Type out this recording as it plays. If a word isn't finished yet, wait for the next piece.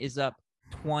is up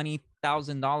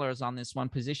 $20,000 on this one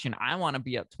position. I want to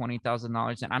be up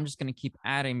 $20,000, and I'm just going to keep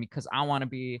adding because I want to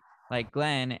be like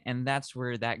Glenn. And that's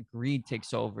where that greed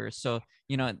takes over. So,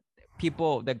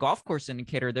 people, the golf course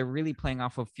indicator, they're really playing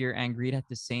off of fear and greed at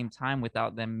the same time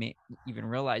without them even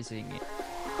realizing it.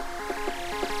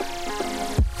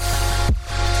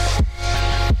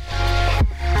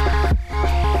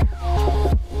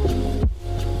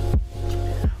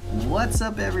 What's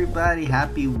up, everybody?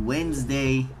 Happy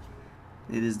Wednesday.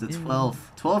 It is the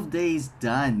 12th days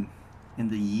done in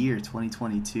the year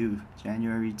 2022,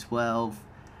 January 12th.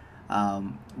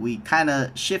 We kind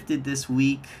of shifted this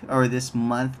week or this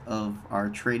month of our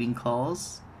trading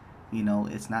calls.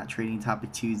 It's not Trading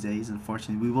Topic Tuesdays,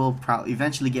 unfortunately. We will probably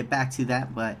eventually get back to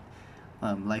that, but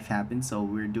life happens, so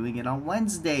we're doing it on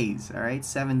Wednesdays. All right,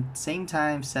 same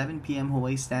time, 7 p.m.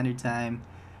 Hawaii Standard Time.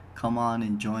 Come on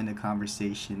and join the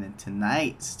conversation. And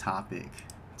tonight's topic,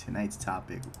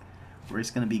 where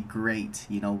it's gonna be great.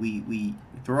 We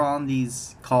throw on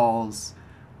these calls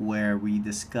where we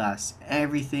discuss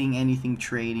anything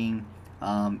trading,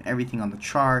 everything on the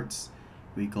charts.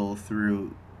 We go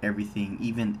through everything,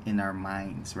 even in our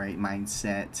minds, right?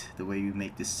 Mindset, the way we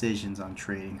make decisions on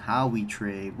trading, how we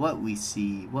trade, what we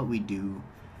see, what we do,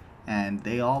 and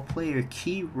they all play a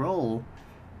key role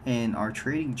in our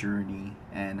trading journey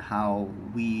and how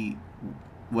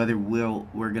whether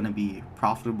we're gonna be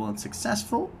profitable and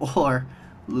successful or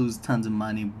lose tons of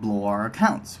money, blow our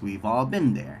accounts. We've all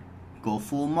been there. Go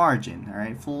full margin, all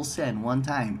right, full send one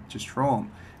time, just throw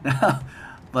them.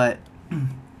 But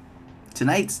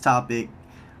tonight's topic,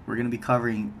 we're gonna be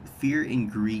covering fear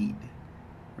and greed,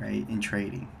 right, in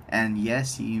trading. And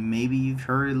yes, you've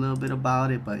heard a little bit about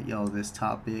it, but this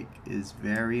topic is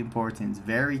very important. It's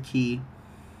very key.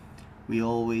 We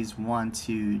always want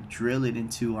to drill it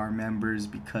into our members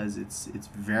because it's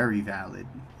very valid,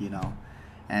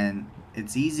 and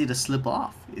it's easy to slip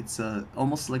off. It's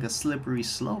almost like a slippery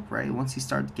slope, right? Once you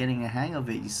start getting a hang of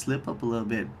it, you slip up a little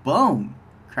bit, boom,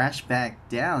 crash back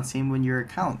down. Same when your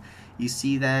account. You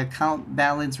see that account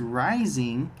balance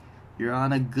rising, you're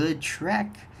on a good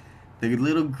track. The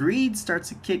little greed starts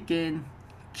to kick in,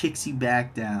 kicks you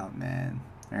back down, man.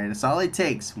 All right, that's all it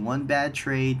takes. One bad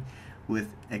trade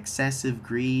with excessive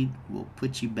greed will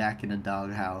put you back in a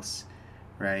doghouse,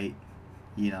 right?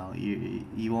 You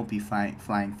won't be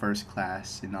flying first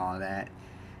class and all that.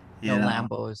 No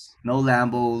Lambos. No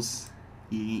Lambos.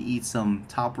 You eat some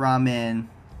top ramen,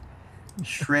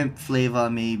 shrimp flavor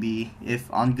maybe,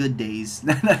 if on good days.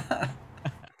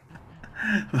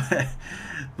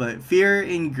 but fear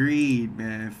and greed,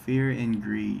 man. Fear and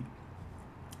greed.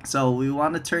 So we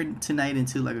want to turn tonight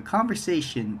into like a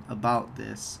conversation about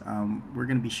this. We're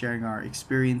going to be sharing our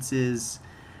experiences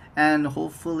and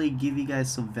hopefully give you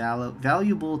guys some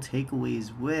valuable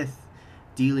takeaways with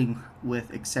dealing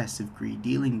with excessive greed,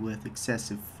 dealing with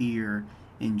excessive fear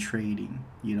in trading.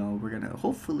 We're going to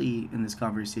hopefully in this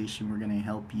conversation, we're going to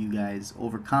help you guys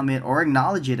overcome it or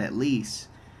acknowledge it at least.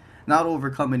 Not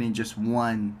overcome it in just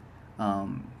one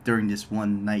during this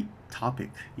one night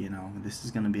topic. This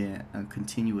is going to be a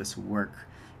continuous work,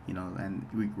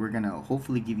 and we're going to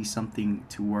hopefully give you something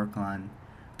to work on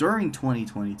during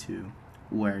 2022,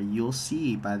 where you'll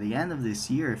see by the end of this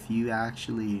year, if you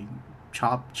actually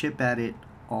chip at it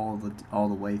all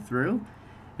the way through,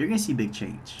 you're going to see big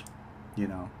change,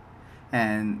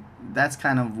 and that's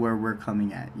kind of where we're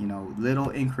coming at. Little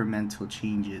incremental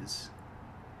changes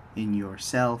in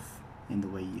yourself, in the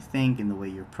way you think, in the way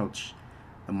you approach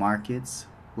the markets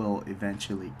will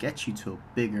eventually get you to a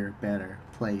bigger, better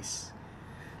place.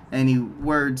 Any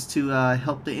words to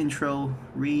help the intro,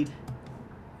 Reed?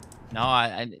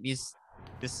 No, this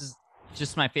is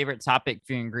just my favorite topic,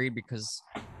 fear and greed, because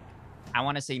I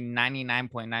want to say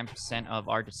 99.9% of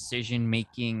our decision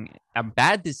making, a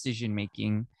bad decision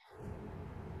making,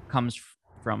 comes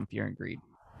from fear and greed.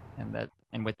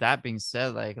 And with that being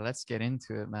said, like, let's get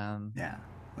into it, man. Yeah,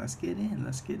 let's get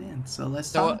in. So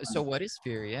let's talk. talk. So what is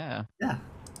fear? Yeah.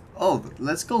 Oh,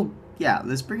 let's go. Yeah,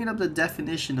 let's bring it up. The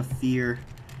definition of fear.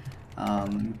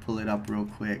 Let me pull it up real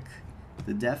quick.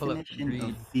 The definition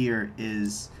of fear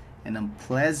is an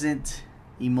unpleasant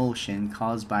emotion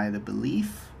caused by the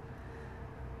belief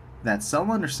that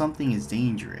someone or something is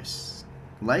dangerous,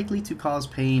 likely to cause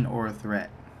pain or a threat.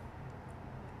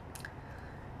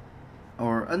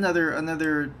 Or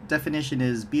another definition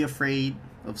is be afraid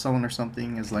of someone or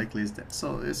something as likely as that.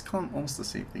 So it's almost the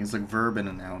same thing. It's like verb and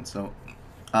a noun. So,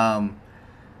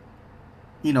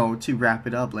 to wrap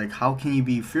it up, like, how can you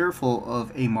be fearful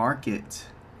of a market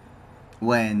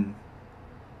when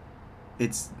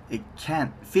it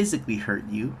can't physically hurt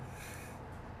you?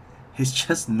 It's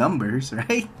just numbers,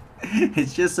 right?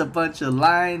 It's just a bunch of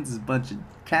lines, a bunch of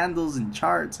candles and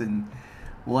charts and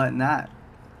whatnot.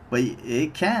 But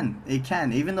it can,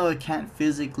 even though it can't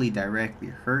physically directly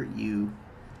hurt you.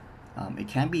 It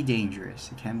can be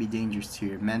dangerous. It can be dangerous to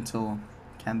your mental.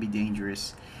 It can be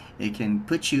dangerous. It can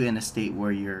put you in a state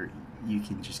where you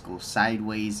can just go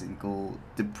sideways and go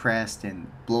depressed and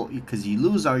blow because you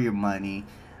lose all your money.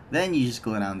 Then you just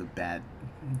go down the bad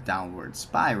downward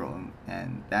spiral,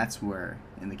 and that's where,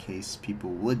 in the case,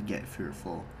 people would get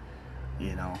fearful,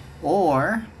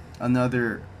 Or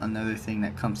another thing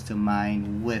that comes to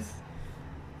mind with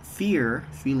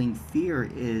feeling fear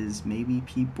is maybe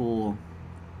people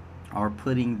are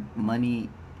putting money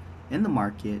in the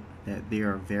market that they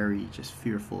are very just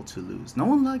fearful to lose. No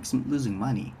one likes losing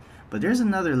money, but there's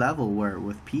another level where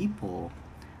with people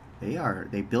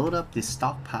they build up this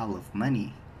stockpile of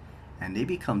money and they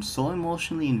become so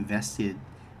emotionally invested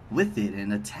with it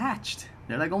and attached.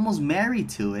 They're like almost married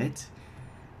to it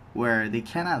where they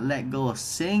cannot let go a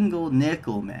single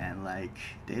nickel, man. Like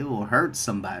they will hurt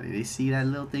somebody. They see that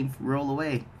little thing roll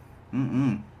away.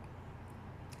 Mm-mm.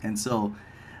 And so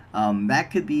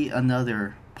that could be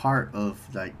another part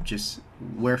of like just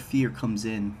where fear comes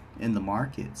in the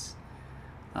markets,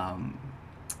 um,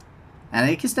 and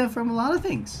it can stem from a lot of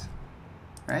things,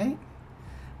 right?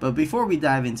 But before we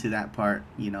dive into that part,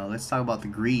 let's talk about the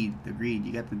greed. The greed,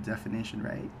 you got the definition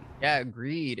right? Yeah,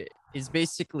 greed is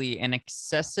basically an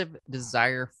excessive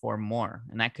desire for more,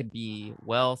 and that could be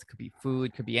wealth, could be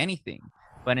food, could be anything.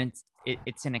 But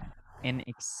it's an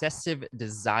excessive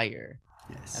desire,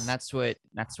 and Yes. that's what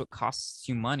costs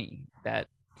you money. That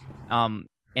um,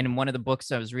 in one of the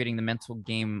books I was reading, The Mental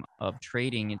Game of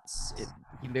Trading,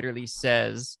 he literally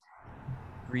says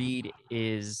greed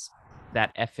is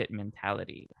that F it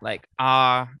mentality. Like,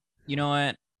 you know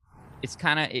what?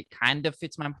 It kind of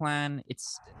fits my plan.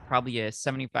 It's probably a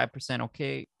 75%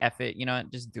 okay. F it,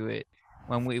 just do it.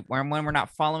 When we're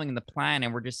not following the plan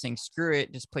and we're just saying screw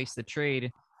it, just place the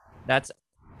trade, that's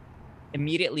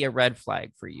immediately a red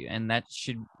flag for you. And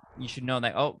you should know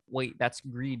that, oh wait, that's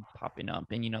greed popping up.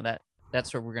 And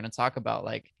that's what we're gonna talk about.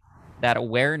 Like that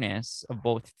awareness of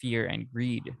both fear and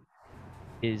greed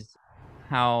is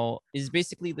is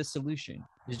basically the solution.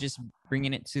 Is just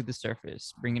bringing it to the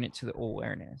surface, bringing it to the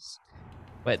awareness.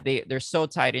 But they're so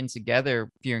tied in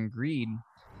together, fear and greed,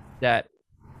 that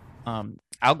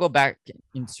I'll go back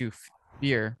into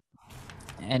fear.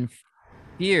 And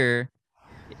fear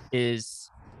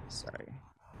is sorry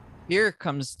fear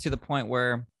comes to the point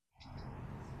where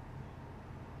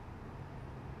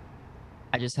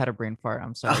I just had a brain fart.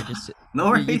 I'm sorry. Just No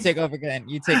you worries. take over again.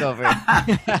 You take over.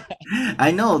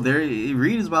 I know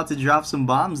Reed is about to drop some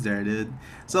bombs there, dude.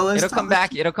 So let's It'll talk. come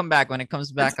back. It'll come back. When it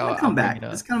comes It's back, gonna I'll come bring back. it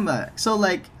It's up. coming back. So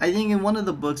like I think in one of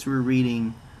the books we're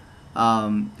reading,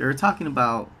 they were talking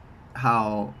about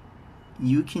how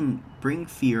you can bring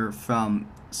fear from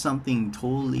something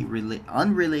totally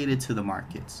unrelated to the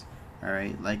markets. All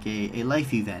right, like a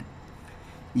life event.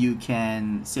 You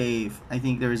can say, I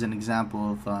think there is an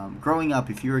example of growing up.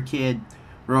 If you're a kid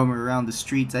roaming around the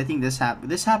streets, I think this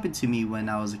happened to me when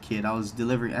I was a kid. I was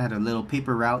delivering. I had a little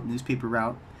newspaper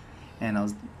route, and I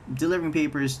was delivering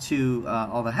papers to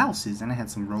all the houses, and I had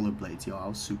some rollerblades. Yo, I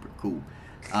was super cool.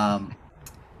 Um,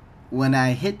 when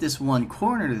I hit this one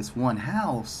corner to this one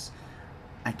house,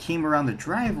 I came around the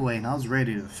driveway and I was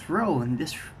ready to throw, and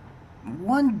this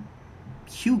one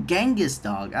Hugh Genghis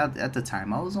dog at the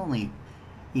time, I was only,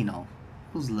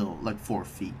 it was little, like 4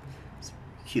 feet.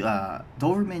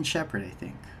 Doberman Shepherd, I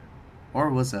think, or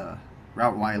it was a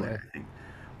Oh Rottweiler, boy. I think.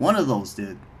 One of those,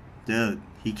 dude,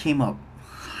 he came up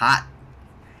hot,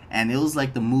 and it was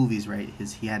like the movies, right?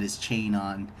 He had his chain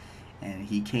on, and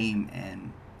he came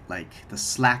and like the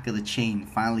slack of the chain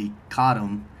finally caught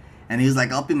him, and he was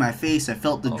like up in my face. I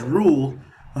felt the drool.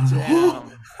 Oh, I was like, whoa.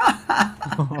 damn.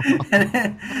 And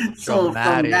then, so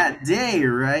from Traumatic. that day,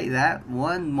 right, that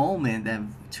one moment, that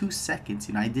 2 seconds,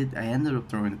 I ended up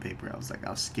throwing the paper. I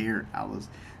was scared.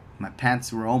 My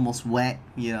pants were almost wet.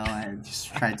 I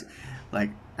just tried to,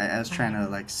 like, I was trying to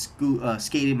like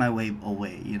skating my way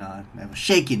away. I was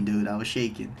shaking, dude. I was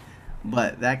shaking.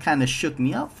 But that kind of shook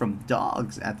me up from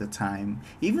dogs at the time.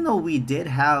 Even though we did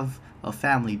have a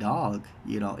family dog,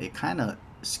 it kind of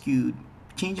skewed,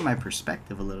 changed my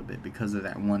perspective a little bit because of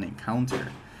that one encounter.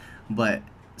 But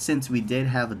since we did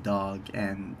have a dog,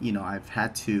 and I've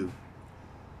had to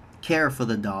care for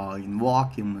the dog and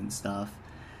walk him and stuff,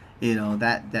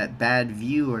 that bad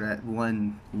view, or that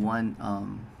one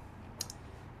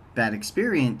bad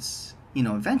experience,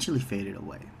 eventually faded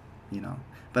away. you know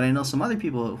but I know some other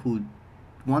people who,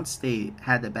 once they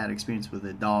had that bad experience with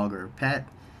a dog or a pet,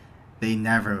 they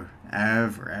never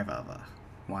ever ever, ever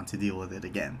want to deal with it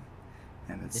again.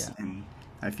 And Yeah.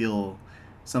 I feel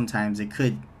sometimes it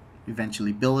could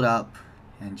eventually build up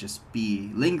and just be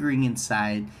lingering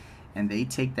inside, and they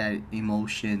take that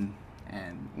emotion,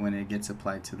 and when it gets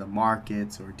applied to the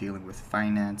markets or dealing with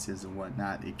finances and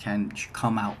whatnot, it can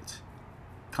come out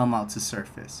to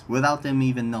surface without them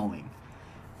even knowing,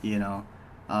 you know.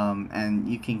 And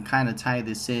you can kind of tie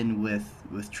this in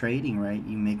with trading, right?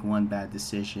 You make one bad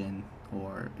decision,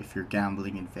 or if you're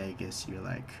gambling in Vegas, you're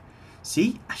like,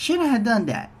 see, I shouldn't have done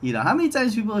that. You know, how many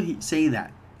times people say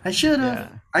that? I should have, Yeah.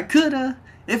 I could have,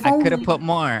 if I could have only. put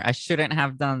more. I shouldn't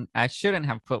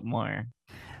have put more.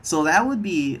 So that would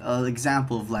be an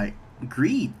example of like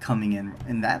greed coming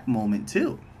in that moment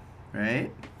too,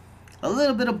 right? A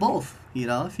little bit of both, you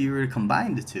know, if you were to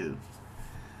combine the two.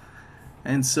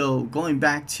 And so going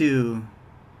back to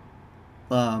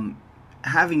um,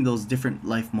 having those different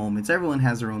life moments, everyone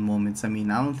has their own moments. I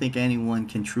mean, I don't think anyone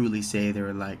can truly say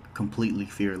they're like completely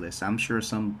fearless. I'm sure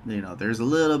some, you know, there's a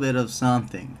little bit of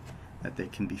something that they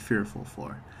can be fearful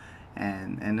for.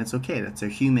 And it's okay. That's their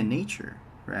human nature,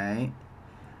 right?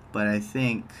 But I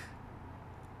think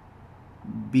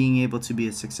being able to be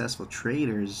a successful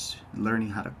trader is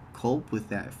learning how to cope with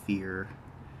that fear.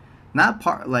 Not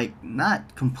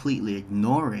completely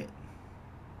ignore it.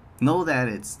 Know that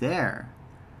it's there,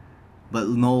 but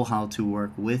know how to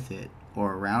work with it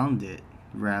or around it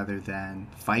rather than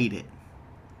fight it.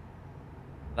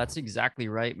 That's exactly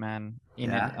right, man.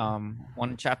 In Yeah. it,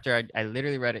 one chapter I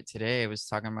literally read it today. It was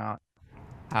talking about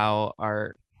how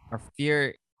our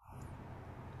fear,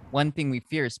 one thing we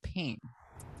fear is pain.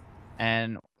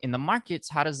 And in the markets,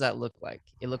 how does that look like?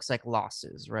 It looks like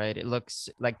losses, right? It looks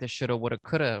like the shoulda, woulda,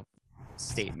 coulda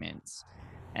statements.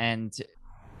 And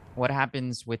what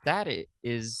happens with that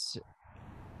is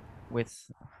with,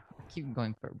 I keep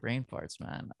going for brain farts,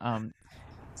 man.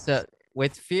 So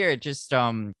with fear, it just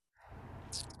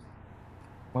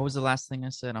what was the last thing I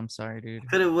said? I'm sorry, dude.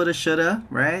 Coulda, woulda, shoulda,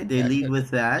 right? They Yeah, lead with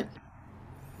that.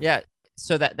 yeah.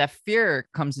 So that fear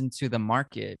comes into the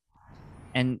market,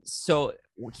 and so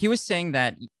he was saying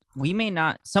that we may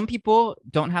not. Some people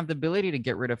don't have the ability to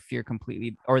get rid of fear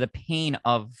completely, or the pain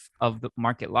of the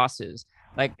market losses.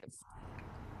 Like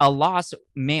a loss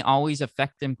may always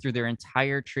affect them through their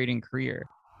entire trading career,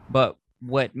 but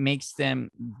what makes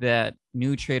them that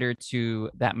new trader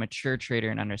to that mature trader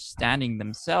and understanding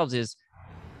themselves is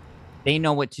they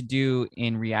know what to do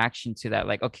in reaction to that.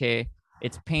 Like, okay,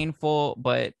 it's painful,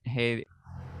 but hey,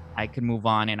 I could move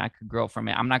on and I could grow from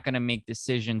it. I'm not going to make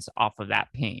decisions off of that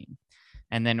pain.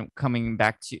 And then coming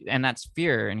back to, and that's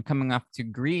fear. And coming up to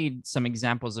greed, some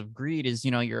examples of greed is,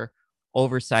 you're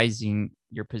oversizing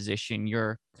your position,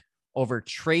 you're over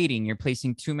trading, you're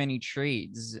placing too many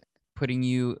trades, putting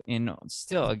you in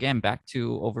still, again, back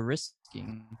to over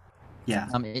risking. Yeah.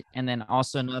 And then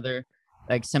also another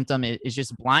like symptom is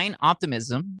just blind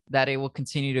optimism that it will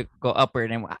continue to go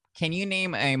upward. And can you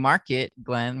name a market,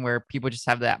 Glenn, where people just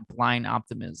have that blind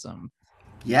optimism?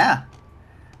 Yeah.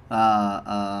 Uh,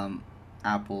 um,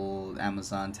 Apple,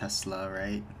 Amazon, Tesla,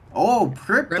 right? Oh,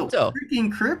 crypto. Crypto,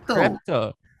 Freaking crypto.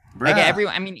 crypto. Like Bruh.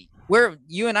 everyone, I mean,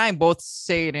 you and I both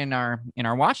say it in our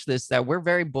watch list that we're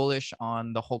very bullish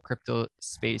on the whole crypto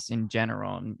space in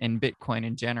general and Bitcoin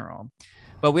in general.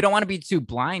 But we don't want to be too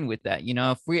blind with that. If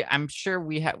I'm sure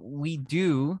I'm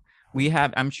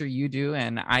sure you do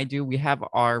and I do, we have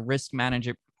our risk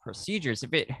management procedures.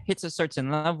 If it hits a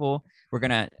certain level, we're going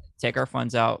to take our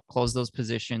funds out, close those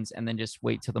positions, and then just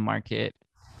wait till the market,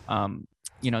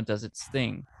 does its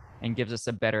thing and gives us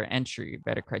a better entry,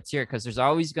 better criteria, because there's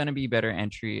always going to be better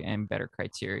entry and better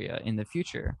criteria in the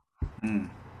future. Mm,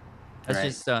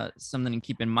 That's right. just something to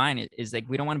keep in mind. Is like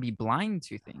we don't want to be blind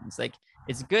to things. Like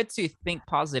it's good to think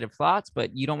positive thoughts,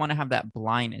 but you don't want to have that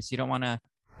blindness. You don't want to.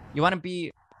 You want to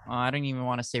be. I don't even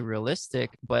want to say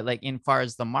realistic, but like in far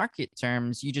as the market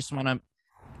terms, you just want to.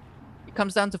 It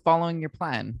comes down to following your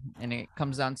plan, and it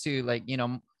comes down to like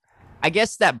I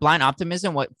guess that blind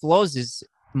optimism, what flows is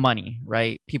money,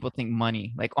 right? People think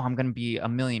money, like, oh, I'm going to be a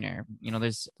millionaire.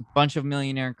 There's a bunch of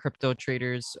millionaire crypto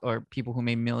traders or people who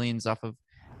made millions off of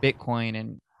Bitcoin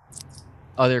and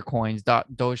other coins,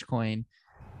 Dogecoin,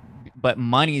 but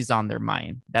money's on their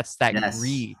mind. That's that Yes.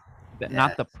 greed, that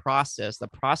not Yes. the process. The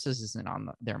process isn't on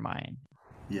their mind.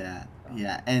 Yeah.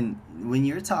 Yeah. And when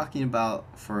you're talking about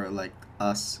for like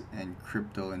us and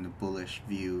crypto and the bullish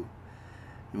view,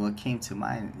 what came to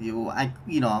mind,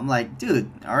 I'm like,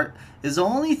 dude, art is the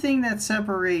only thing that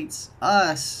separates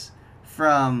us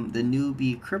from the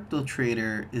newbie crypto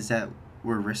trader is that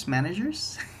we're risk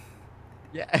managers.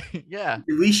 Yeah, yeah,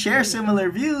 We share yeah, similar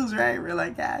views, right? We're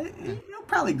like, yeah, it'll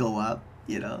probably go up,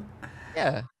 you know.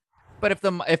 yeah. But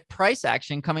if price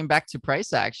action, coming back to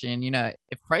price action,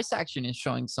 if price action is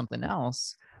showing something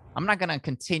else, I'm not gonna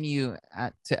continue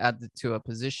to add to a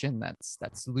position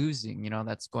that's losing, that's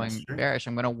That's going true. bearish.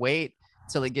 I'm gonna wait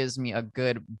till it gives me a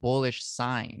good bullish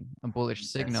sign, a bullish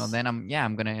signal. Yes. Then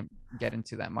I'm gonna get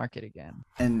into that market again.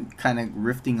 And kind of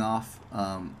rifting off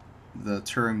the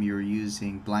term you're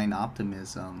using, blind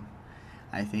optimism,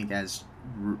 I think as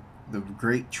the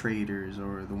great traders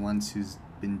or the ones who's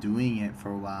been doing it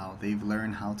for a while, they've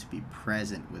learned how to be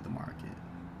present with the market.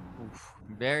 Oof,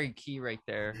 very key right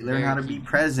there. They learn how Very to be key.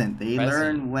 present. They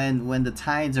Present. learn when the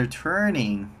tides are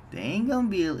turning. They ain't gonna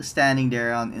be standing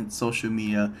there on in social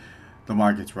media. The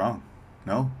market's wrong.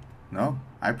 No, no,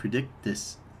 I predict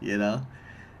this.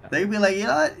 They'd be like, you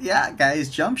know what? Yeah, guys,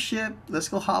 jump ship. Let's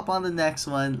go hop on the next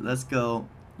one. Let's go.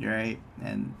 Right?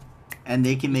 And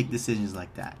they can make decisions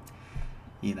like that.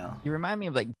 You know. You remind me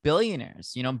of like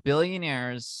billionaires.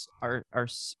 Billionaires are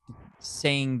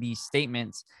saying these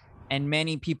statements, and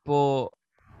many people,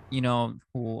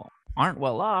 who aren't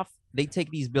well off, they take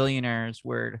these billionaires'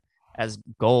 word as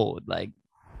gold. Like,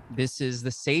 this is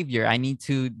the savior. I need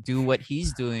to do what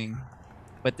he's doing.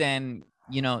 But then,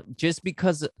 just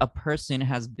because a person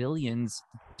has billions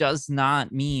does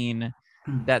not mean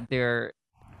that they're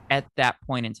at that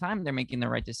point in time they're making the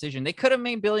right decision. They could have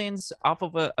made billions off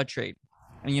of a trade.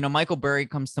 And Michael Burry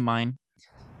comes to mind.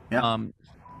 Yep.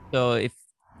 So if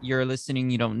you're listening,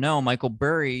 you don't know Michael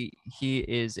Burry, he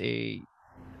is he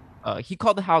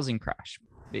called the housing crash,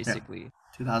 basically.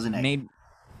 2008. Made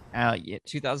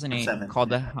 2008 07, called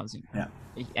the yeah. housing. Yeah.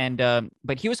 And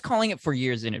but he was calling it for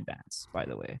years in advance, by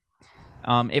the way.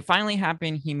 It finally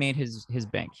happened. He made his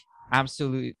bank.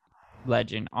 Absolute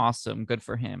legend. Awesome. Good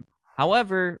for him.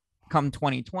 However, come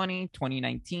 2020,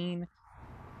 2019,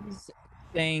 he's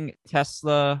saying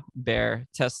Tesla bear.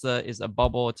 Tesla is a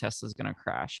bubble. Tesla's going to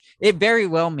crash. It very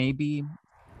well maybe,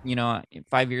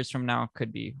 5 years from now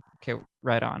could be. Okay,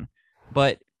 right on.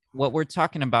 But what we're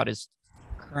talking about is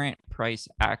current price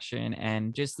action,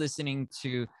 and just listening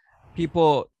to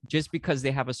people just because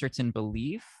they have a certain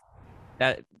belief,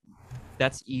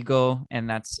 that's ego, and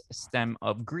that's stem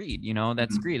of greed.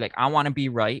 That's Mhm. greed. Like, I want to be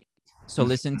right, so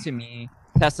listen to me.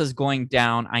 Tesla's going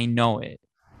down. I know it.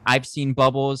 I've seen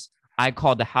bubbles. I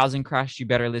called the housing crash. You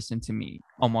better listen to me.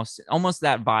 Almost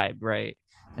that vibe, right?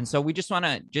 And so we just want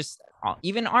to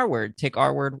even our word, take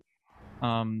our word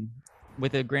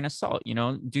with a grain of salt.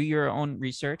 Do your own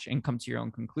research and come to your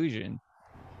own conclusion.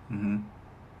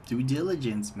 Due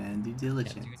diligence, man. Due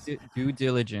diligence. Yeah, due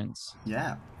diligence.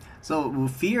 Yeah. So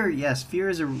with fear, yes, fear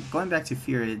is going back to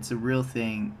fear. It's a real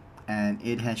thing, and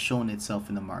it has shown itself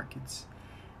in the markets.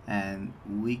 And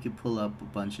we could pull up a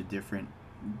bunch of different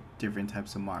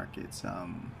types of markets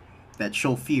that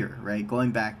show fear, right?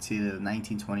 Going back to the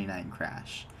 1929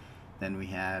 crash, then we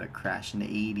had a crash in the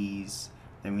 80s,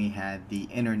 then we had the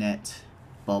internet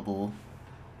bubble,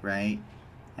 right?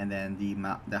 And then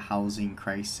the housing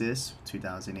crisis,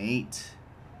 2008,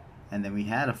 and then we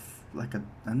had a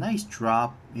nice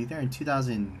drop either in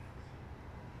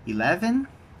 2011,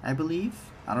 I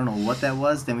believe. I don't know what that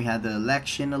was. Then we had the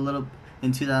election a little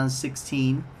in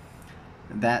 2016.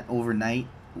 That overnight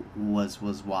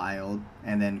was wild,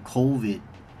 and then COVID,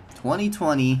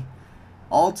 2020,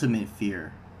 ultimate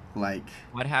fear. Like,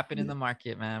 What happened in the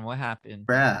market, man? What happened?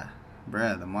 bruh,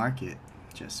 the market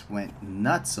just went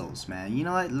nutsos, man. You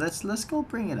know what? Let's go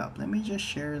bring it up. Let me just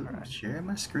share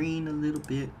my screen a little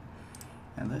bit,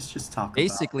 and let's just talk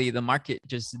Basically, the market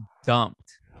just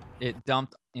dumped. It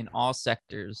dumped in all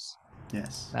sectors.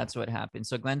 Yes. That's what happened.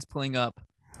 So Glenn's pulling up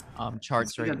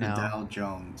charts right now. The Dow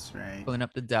Jones, right? Pulling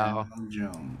up the Dow. Dow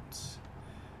Jones.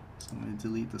 So I'm gonna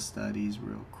delete the studies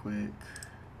real quick.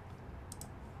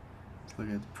 Let's look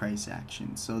at the price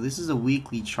action. So this is a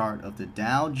weekly chart of the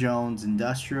Dow Jones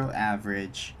Industrial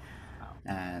Average,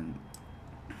 and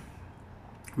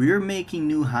we are making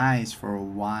new highs for a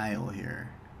while here.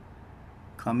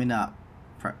 Coming up,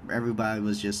 everybody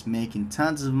was just making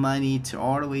tons of money to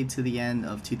all the way to the end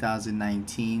of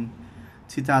 2019.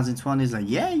 2020 is like,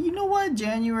 yeah, you know what,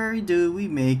 January, dude, we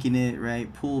making it,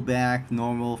 right? Pull back,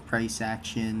 normal price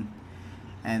action.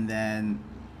 And then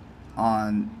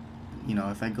on,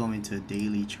 if I go into a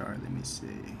daily chart, let me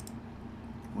see,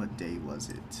 what day was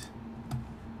it?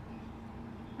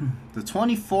 The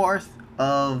 24th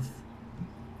of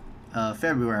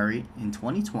February in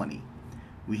 2020,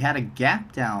 we had a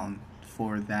gap down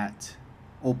for that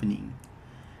opening,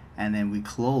 and then we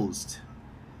closed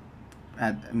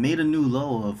made a new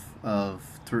low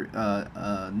of the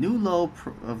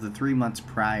 3 months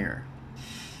prior,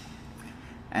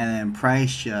 and then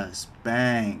price just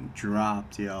bang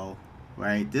dropped, yo.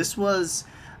 Right, this was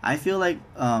I feel like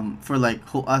for like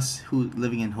us who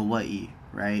living in Hawaii,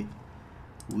 right?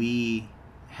 We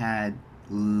had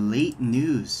late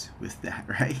news with that,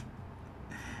 right?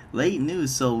 Late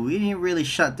news, so we didn't really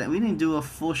shut down. We didn't do a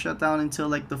full shutdown until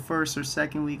like the first or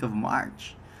second week of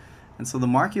March, and so the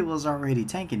market was already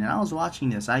tanking. And I was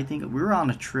watching this. I think we were on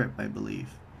a trip, I believe,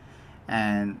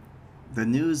 and the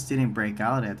news didn't break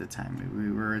out at the time. We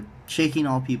were shaking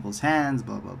all people's hands,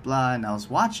 blah blah blah, and I was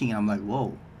watching and I'm like,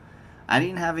 whoa. I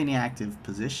didn't have any active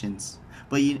positions,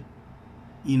 but you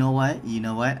know what? You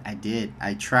know what? I did.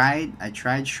 I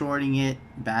tried shorting it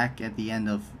back at the end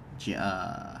of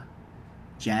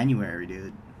January,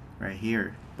 dude. Right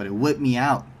here. But it whipped me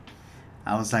out.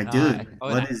 I was like, dude,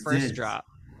 what That is first this? drop.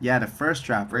 Yeah, the first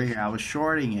drop right First here. I was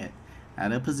shorting it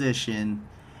at a position,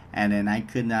 and then I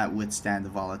could not withstand the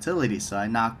volatility, so it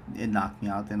knocked me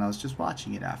out. Then I was just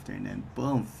watching it after, and then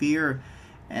boom, fear,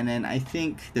 and then I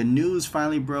think the news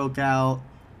finally broke out,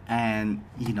 and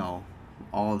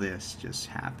all this just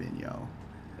happened, yo,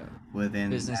 uh,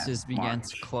 within that businesses began to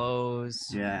March.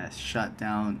 close. Yeah, shut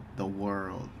down the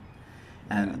world.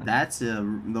 And Yeah. that's the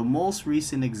most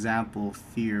recent example of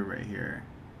fear right here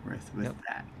with Yep.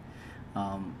 that.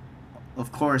 Um,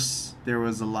 of course, there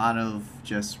was a lot of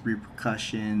just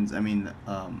repercussions. I mean,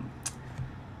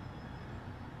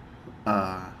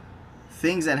 uh,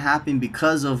 things that happened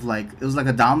because of like it was like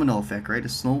a domino effect, right? A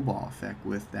snowball effect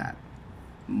with that.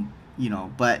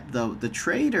 But the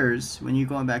traders, when you're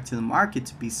going back to the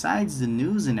market, besides the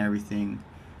news and everything,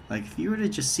 like if you were to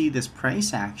just see this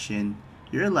price action,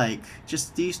 you're like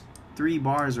just these three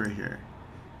bars right here.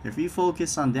 If you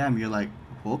focus on them, you're like,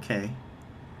 okay,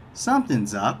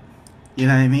 something's up. You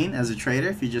know what I mean? As a trader,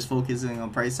 if you're just focusing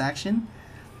on price action,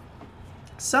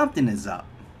 something is up,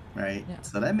 right? Yeah.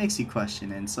 So that makes you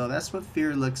question. And so that's what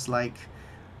fear looks like.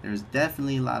 There's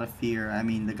definitely a lot of fear. I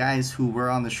mean, the guys who were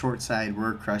on the short side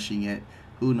were crushing it.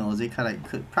 Who knows? They kind of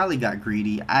could probably got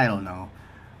greedy. I don't know,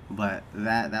 but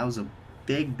that was a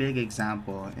big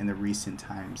example in the recent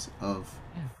times of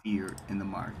Yeah. fear in the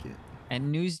market.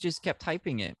 And news just kept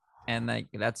hyping it. And like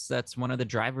that's one of the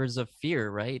drivers of fear,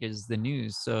 right? Is the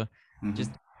news. So Hmm.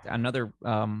 just another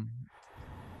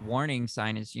warning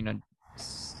sign is,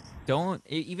 don't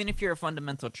even if you're a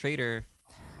fundamental trader.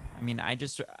 I mean,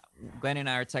 Glenn and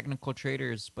I are technical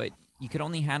traders, but you could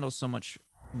only handle so much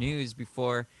news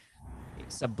before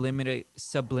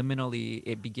subliminally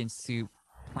it begins to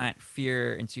plant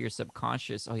fear into your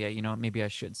subconscious. Oh yeah, maybe I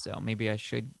should sell, maybe I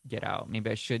should get out, maybe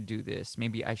I should do this,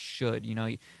 maybe I should,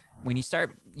 when you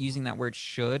start using that word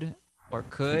should or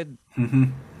could, Hmm.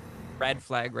 red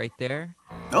flag right there.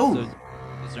 Oh. So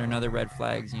those are another red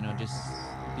flags. Just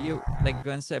like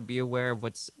Glenn said, be aware of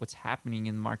what's happening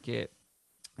in the market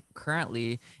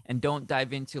currently, and don't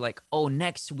dive into like, oh,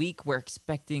 next week we're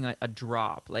expecting a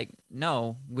drop. Like,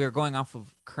 no, we're going off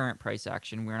of current price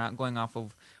action. We're not going off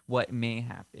of what may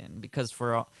happen, because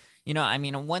for all, I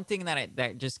mean, one thing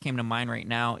that just came to mind right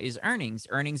now is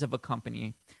earnings of a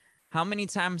company. How many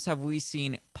times have we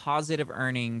seen positive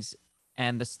earnings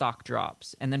and the stock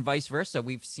drops, and then vice versa?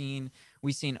 We've seen,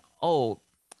 oh,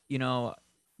 you know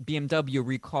BMW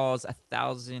recalls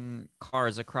 1,000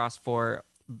 cars across for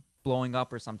blowing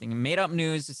up or something. Made up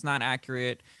news. It's not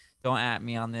accurate. Don't at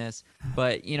me on this.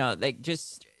 But like,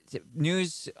 just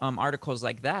news articles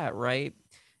like that, right?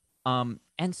 And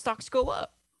stocks go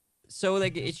up. So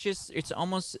like, it's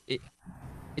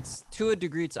to a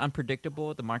degree it's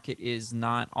unpredictable. The market is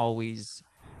not always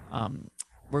um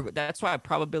that's why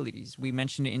probabilities, we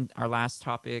mentioned it in our last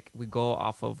topic, we go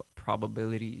off of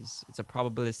probabilities. It's a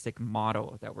probabilistic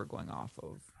model that we're going off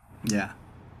of. Yeah.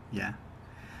 Yeah.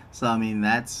 So I mean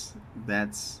that's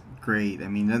great. I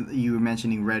mean you were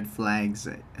mentioning red flags.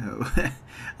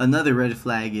 Another red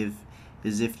flag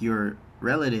if your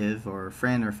relative or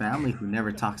friend or family who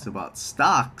never talks about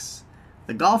stocks,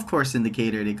 the golf course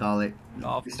indicator they call it.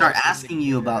 Golf They start course asking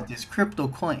you about indicator. this crypto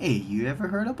coin. Hey, you ever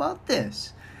heard about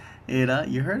this?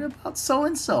 You heard about so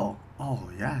and so? Oh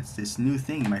yeah, it's this new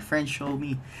thing. My friend showed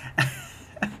me.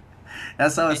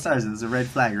 That's how it And, starts. It's a red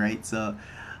flag, right? So,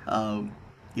 um,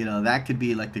 that could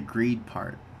be like the greed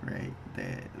part, right?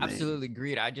 They absolutely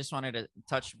agreed. I just wanted to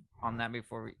touch on that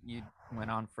before you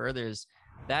went on further. Is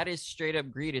that is straight up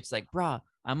greed. It's like, bruh,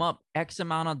 I'm up X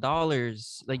amount of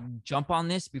dollars. Like, jump on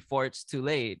this before it's too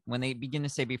late. When they begin to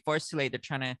say before it's too late, they're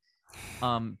trying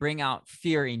to bring out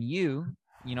fear in you.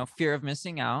 Fear of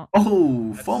missing out.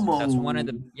 Oh, That's one of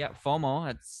the, FOMO. yeah,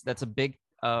 FOMO. That's a big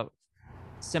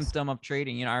symptom of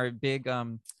trading. Our big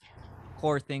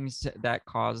core things that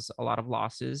cause a lot of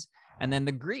losses. And then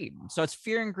the greed. So it's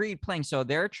fear and greed playing. So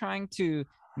they're trying to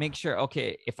make sure,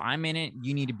 okay, if I'm in it,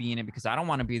 you need to be in it, because I don't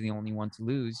want to be the only one to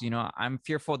lose. I'm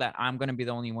fearful that I'm going to be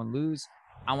the only one lose.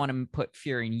 I want to put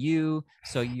fear in you,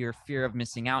 so your fear of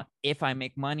missing out if I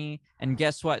make money. And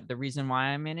guess what? The reason why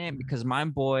I'm in it, because my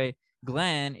boy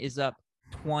Glenn is up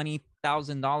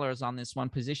 $20,000 on this one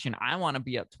position. I want to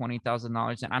be up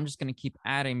 $20,000, and I'm just going to keep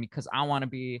adding because I want to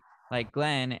be like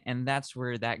Glenn. And that's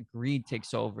where that greed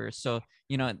takes over. So,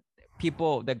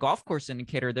 people, the golf course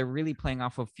indicator, they're really playing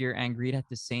off of fear and greed at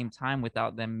the same time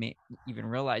without them even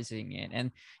realizing it.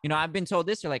 And, I've been told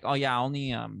this, they're like, oh yeah, I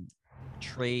only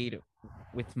trade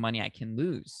with money I can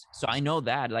lose. So I know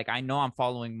that, like, I know I'm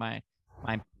following my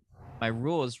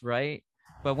rules, right?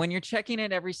 But when you're checking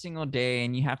it every single day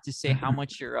and you have to say how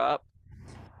much you're up,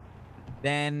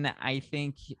 then I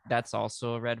think that's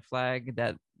also a red flag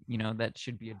that, that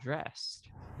should be addressed.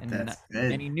 And That's good.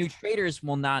 many new traders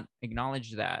will not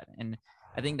acknowledge that. And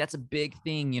I think that's a big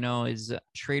thing, is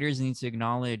traders need to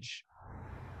acknowledge,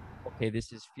 okay,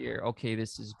 this is fear. Okay,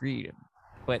 this is greed.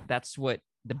 But that's what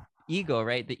the ego,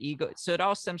 right? The ego. So it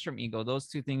all stems from ego. Those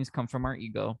two things come from our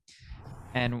ego.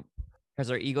 And because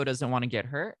our ego doesn't want to get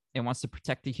hurt, it wants to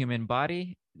protect the human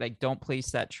body. Like, don't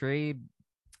place that trade.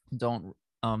 Don't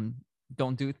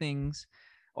do things,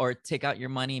 or take out your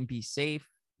money and be safe.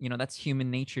 That's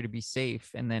human nature, to be safe.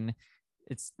 And then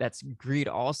that's greed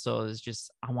also, is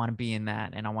just, I want to be in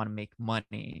that, and I want to make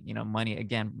money.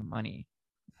 Money,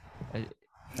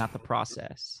 not the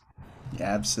process. Yeah,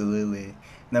 absolutely.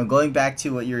 Now, going back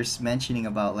to what you're mentioning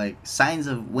about like signs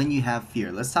of when you have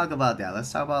fear, let's talk about that.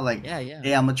 Let's talk about like, Yeah.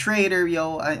 hey, I'm a trader,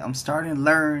 yo. I'm starting to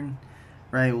learn,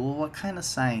 right? Well, what kind of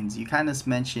signs? You kind of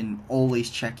mentioned always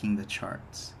checking the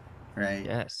charts, right?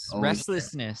 Yes. Always check.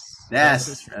 Restlessness.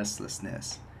 Yes,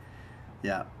 restlessness.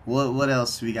 Yeah. What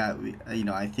else we got?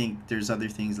 I think there's other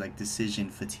things like decision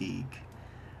fatigue,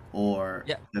 or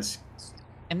Yeah. just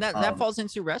And that falls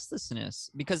into restlessness,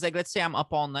 because, like, let's say I'm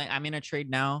up all night, I'm in a trade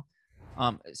now.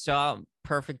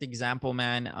 Perfect example,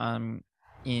 man.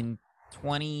 In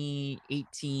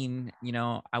 2018,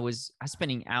 I was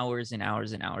spending hours and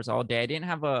hours and hours all day. I didn't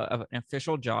have an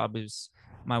official job. It was,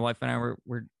 my wife and I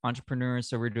were entrepreneurs,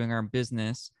 so we're doing our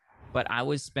business. But I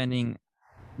was spending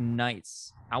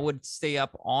nights. I would stay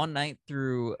up all night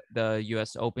through the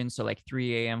US Open, so like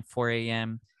 3 a.m., 4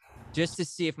 a.m., just to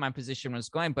see if my position was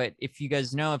going. But if you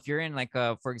guys know, if you're in like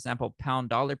a, for example, pound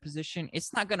dollar position,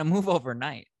 it's not going to move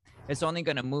overnight. It's only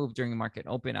going to move during market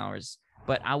open hours.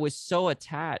 But I was so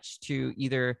attached to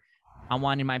either, I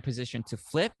wanted my position to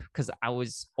flip because I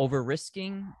was over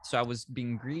risking. So I was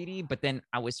being greedy, but then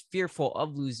I was fearful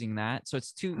of losing that. So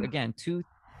it's two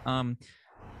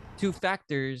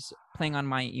factors playing on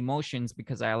my emotions,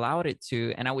 because I allowed it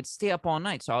to. And I would stay up all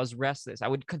night, so I was restless. I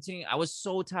would continue. I was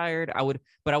so tired. I would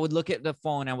look at the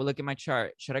phone. I would look at my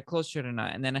chart. Should I close, should I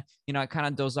not? And then I kind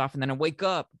of doze off, and then I wake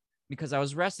up because I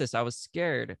was restless. I was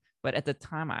scared. But at the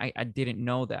time, I didn't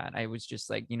know that. I was just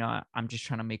like, I'm just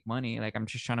trying to make money. Like, I'm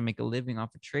just trying to make a living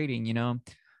off of trading.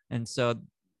 And so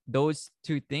those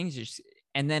two things just,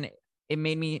 and then it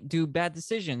made me do bad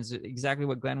decisions. Exactly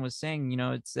what Glenn was saying.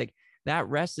 It's like that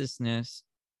restlessness,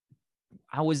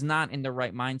 I was not in the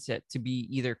right mindset to be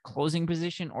either closing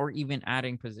position or even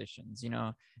adding positions,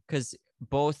 because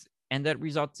both ended up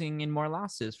resulting in more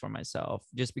losses for myself,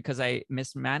 just because I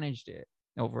mismanaged it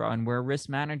overall. And we're risk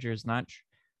managers, not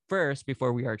first,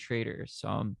 before we are traders.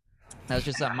 So that was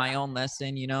just my own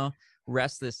lesson,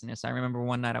 restlessness. I remember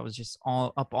one night I was just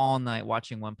up all night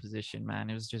watching one position, man.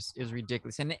 It was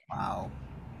ridiculous. And wow.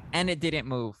 And it didn't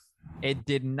move. It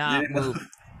did not move.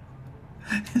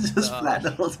 It's just flat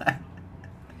the whole time.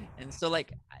 And so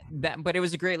like that, but it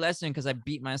was a great lesson, because I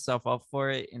beat myself up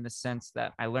for it, in the sense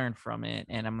that I learned from it.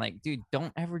 And I'm like, dude,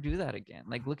 don't ever do that again.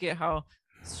 Like, look at how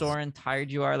sore and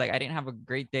tired you are. Like, I didn't have a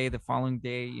great day the following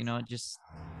day,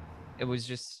 it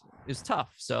was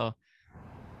tough. So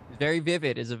very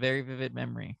vivid, is a very vivid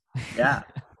memory. Yeah.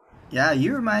 Yeah,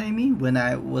 you reminded me when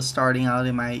I was starting out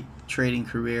in my trading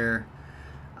career,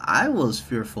 I was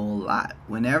fearful a lot.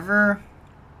 Whenever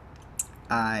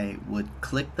I would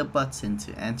click the button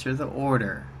to enter the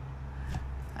order,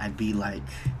 I'd be like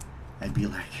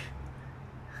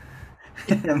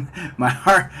my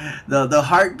heart, the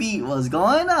heartbeat was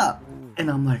going up,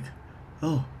 and I'm like,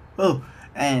 oh,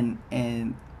 and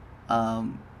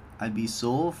I'd be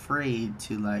so afraid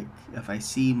to, like, if I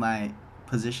see my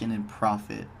position in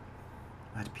profit,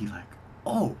 I'd be like,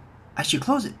 oh, I should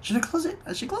close it. Should I close it?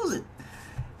 I should close it.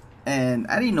 And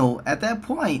I didn't know at that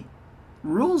point,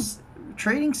 rules,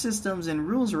 trading systems and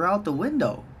rules were out the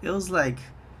window. It was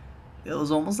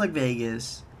almost like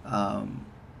Vegas.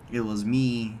 It was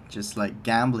me just like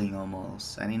gambling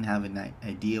almost. I didn't have an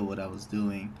idea what I was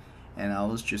doing. and I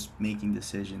was just making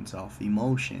decisions off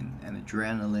emotion and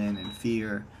adrenaline and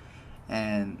fear.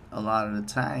 And a lot of the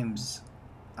times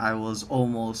I was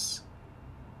almost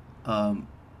um,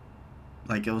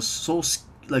 like it was so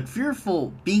like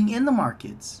fearful being in the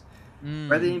markets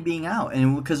rather Mm. than being out.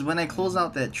 And because when I closed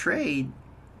out that trade,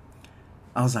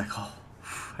 I was like, oh,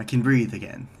 I can breathe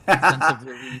again. Sense of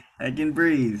relief. I can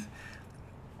breathe.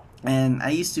 And I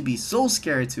used to be so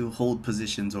scared to hold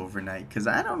positions overnight because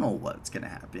I don't know what's going to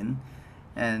happen.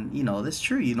 And, that's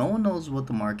true. No one knows what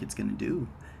the market's going to do.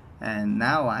 And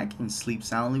now I can sleep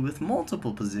soundly with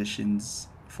multiple positions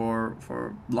for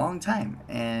a long time.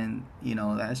 And,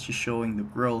 that's just showing the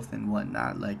growth and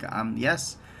whatnot. Like,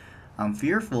 yes, I'm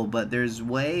fearful, but there's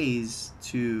ways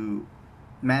to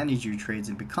manage your trades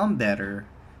and become better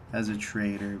as a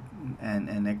trader,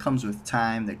 and it comes with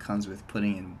time, that comes with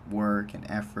putting in work and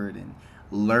effort and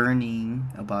learning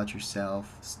about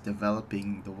yourself,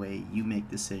 developing the way you make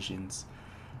decisions,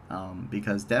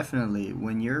 because definitely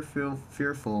when you're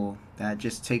fearful, that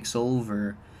just takes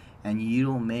over, and you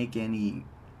don't make any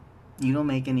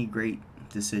great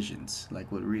decisions. Like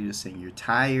what Rita's saying, you're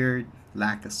tired,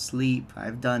 lack of sleep.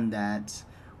 I've done that.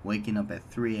 Waking up at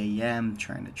 3 a.m.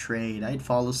 trying to trade. I'd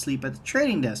fall asleep at the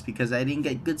trading desk because I didn't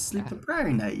get good sleep Yeah, the prior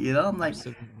night. I'm like,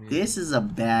 absolutely. this is a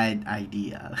bad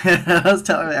idea. I was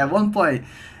telling at one point,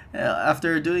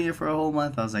 after doing it for a whole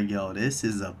month, I was like, yo, this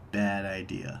is a bad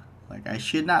idea. Like, I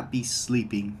should not be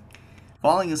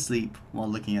falling asleep while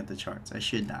looking at the charts. I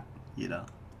should not, you know.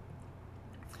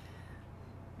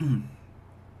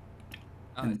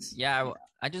 And it's, Yeah,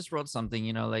 I just wrote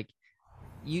something, like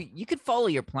you could follow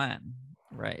your plan,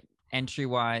 right? Entry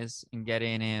wise and get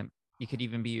in it. You could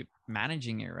even be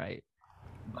managing it, right?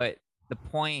 But the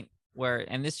point where,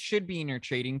 and this should be in your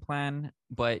trading plan,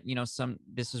 but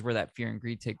this is where that fear and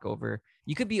greed take over.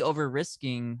 You could be over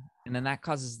risking, and then that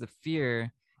causes the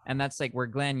fear. And that's like where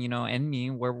Glenn, and me,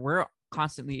 where we're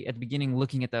constantly at the beginning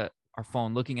looking at our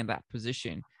phone, looking at that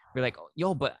position. We're like,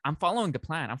 yo, but I'm following the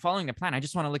plan. I'm following the plan. I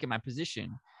just want to look at my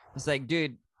position. It's like,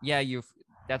 dude, yeah,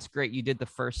 that's great. You did the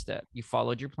first step. You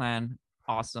followed your plan.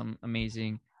 Awesome,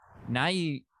 amazing. Now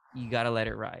you got to let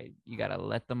it ride. You got to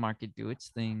let the market do its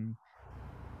thing,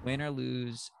 win or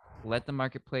lose, let the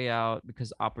market play out,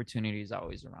 because opportunity is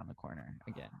always around the corner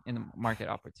again in the market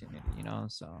opportunity.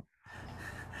 So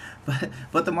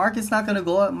but the market's not gonna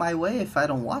go up my way if I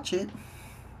don't watch it.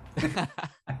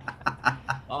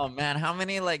 oh man, how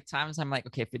many like times I'm like,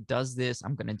 okay, if it does this,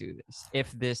 I'm gonna do this.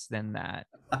 If this, then that,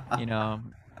 you know.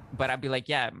 But I'd be like,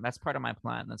 yeah, that's part of my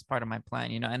plan. That's part of my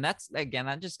plan. And that's, again,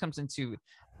 that just comes into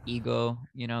ego.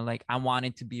 Like I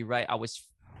wanted to be right. I was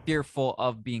fearful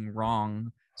of being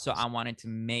wrong, so I wanted to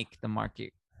make the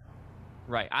market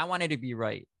right. I wanted to be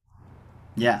right.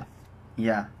 Yeah,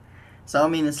 yeah. So I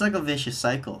mean, it's like a vicious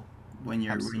cycle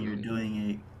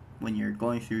Absolutely. when you're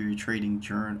going through your trading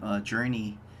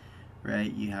journey,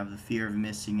 right? You have the fear of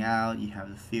missing out. You have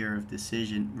the fear of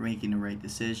making the right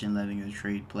decision, letting the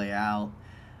trade play out.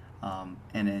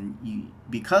 And then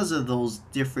because of those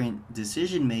different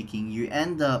decision making, you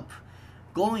end up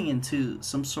going into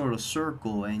some sort of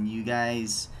circle, and you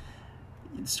guys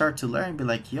start to learn, be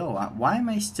like, yo, why am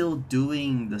I still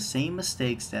doing the same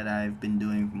mistakes that I've been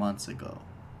doing months ago,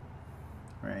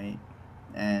 right?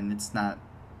 And it's not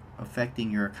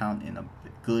affecting your account in a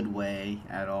good way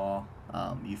at all.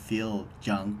 You feel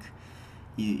junk.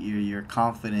 Your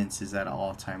confidence is at an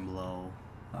all time low.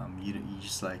 You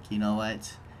just like, you know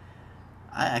what?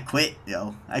 I quit,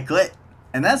 yo. I quit.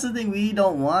 And that's the thing we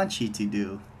don't want you to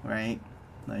do, right?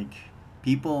 Like,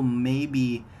 people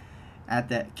maybe at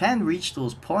that can reach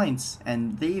those points,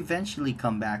 and they eventually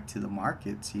come back to the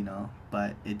markets.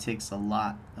 But it takes a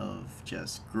lot of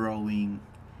just growing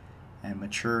and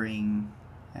maturing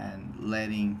and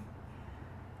letting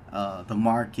the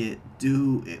market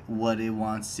do what it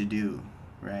wants to do,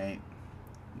 right?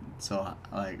 So,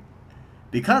 like,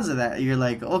 because of that, you're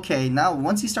like, okay, now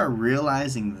once you start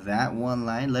realizing that one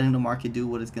line, letting the market do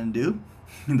what it's gonna do,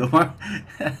 the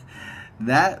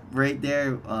that right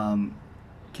there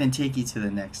can take you to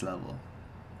the next level.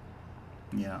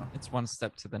 You know, It's one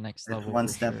step to the next it's level one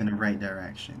for step in the sure. right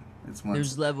direction. It's one.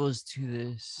 There's levels to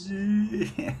this.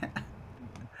 Yeah.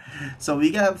 So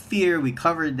we got fear. We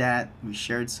covered that. We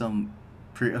shared some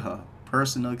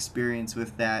personal experience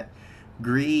with that.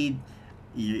 Greed,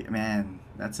 man,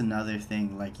 that's another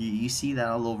thing. Like you see that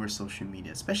all over social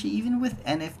media, especially even with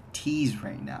NFTs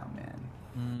right now, man.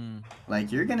 Mm.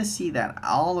 Like you're gonna see that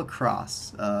all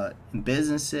across in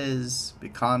businesses,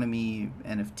 economy,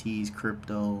 NFTs,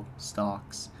 crypto,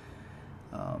 stocks,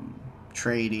 um,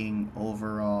 trading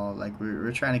overall. Like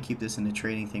we're trying to keep this in the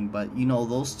trading thing, but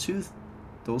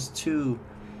those two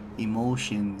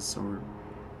emotions or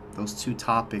those two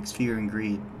topics, fear and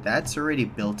greed, that's already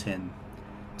built in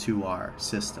to our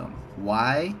system.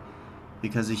 Why?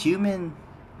 Because the human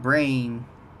brain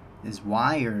is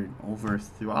wired over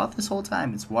throughout this whole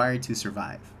time, it's wired to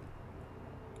survive.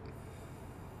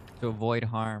 To avoid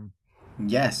harm.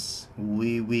 Yes,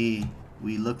 we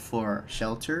look for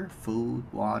shelter, food,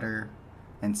 water,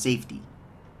 and safety.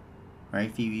 Right?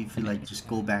 If you like just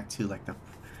go back to like the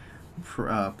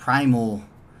primal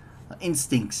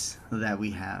instincts that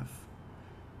we have,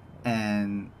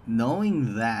 and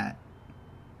knowing that,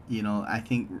 I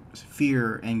think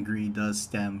fear and greed does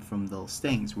stem from those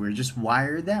things. We're just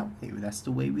wired that way. That's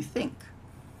the way we think.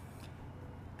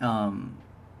 Um,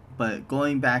 but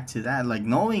going back to that, like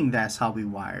knowing that's how we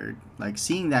wired, like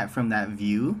seeing that from that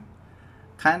view,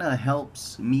 kind of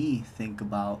helps me think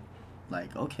about,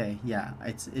 like, okay, yeah,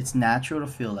 it's natural to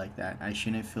feel like that. I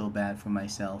shouldn't feel bad for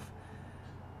myself.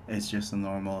 It's just a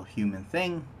normal human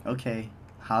thing. Okay,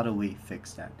 how do we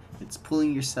fix that? It's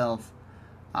pulling yourself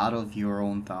out of your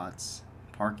own thoughts,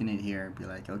 parking it here, be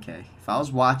like, okay, if I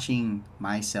was watching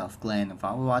myself, Glenn, if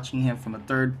I was watching him from a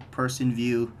third person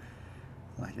view,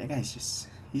 like, that guy's just,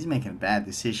 he's making bad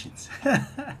decisions.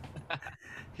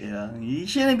 Yeah, he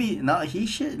shouldn't be, no, he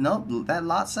should, no, that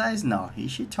lot size, no, he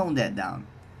should tone that down.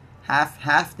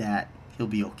 Half that, he'll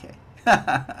be okay.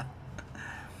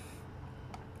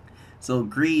 So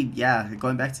greed, yeah,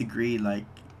 going back to greed, like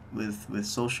with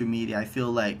social media, I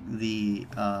feel like the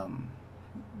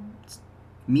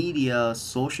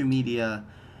social media,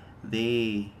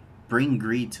 they bring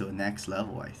greed to a next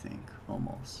level. I think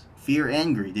almost fear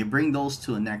and greed, they bring those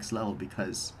to a next level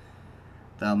because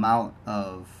the amount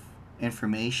of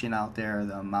information out there,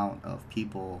 the amount of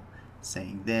people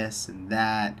saying this and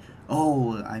that.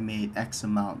 Oh, I made X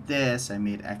amount this, I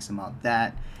made X amount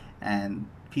that, and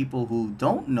people who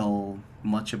don't know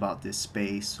much about this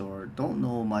space or don't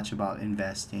know much about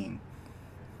investing,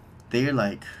 they're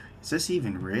like, is this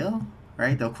even real?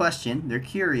 Right? They'll question, they're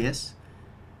curious.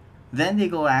 Then they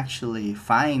go actually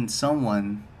find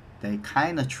someone they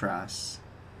kind of trust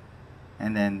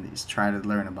and then just try to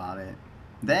learn about it.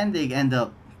 Then they end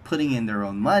up putting in their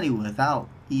own money without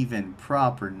even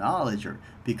proper knowledge, or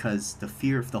because the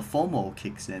fear of the FOMO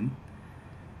kicks in.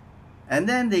 And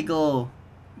then they go,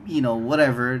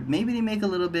 whatever. Maybe they make a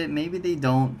little bit, maybe they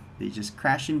don't. They just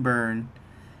crash and burn.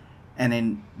 And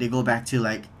then they go back to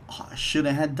like, oh, I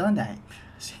shouldn't have done that.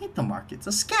 I hate the market. It's a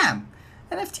scam.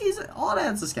 NFTs, all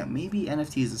that's a scam. Maybe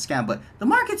NFT is a scam, but the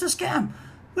market's a scam.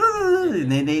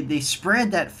 And they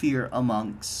spread that fear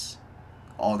amongst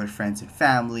all their friends and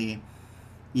family,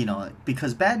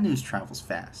 because bad news travels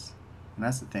fast. And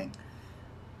that's the thing.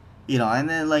 And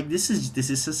then like this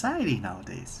is society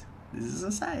nowadays. This is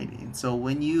society. And so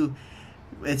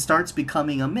it starts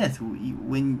becoming a myth.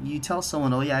 When you tell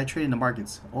someone, "Oh yeah, I trade in the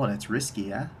markets." "Oh, that's risky,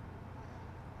 yeah."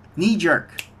 Knee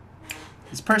jerk.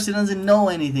 This person doesn't know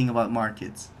anything about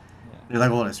markets. Yeah. They're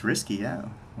like, "Oh, that's risky, yeah."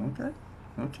 Okay.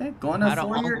 Okay. I Going on had an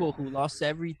 4 year. uncle who lost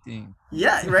everything.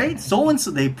 Yeah, right. So and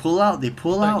so they pull out But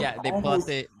yeah, they pull out almost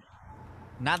the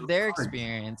not their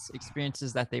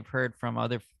experiences that they've heard from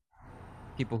other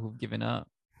people who've given up.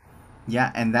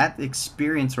 Yeah, and that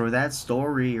experience or that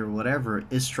story or whatever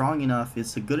is strong enough.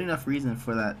 It's a good enough reason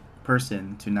for that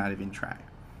person to not even try.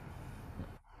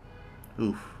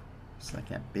 Oof, it's like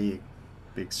that big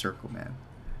circle, man.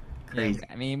 Yeah, Crazy.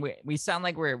 I mean, we sound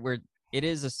like we're it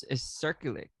is a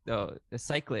circular though, a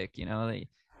cyclic. Yeah.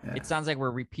 It sounds like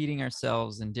we're repeating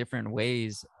ourselves in different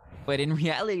ways, but in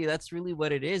reality, that's really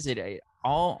what it is.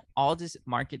 All this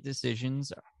market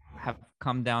decisions have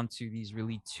come down to these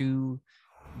really two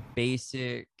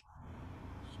basic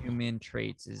human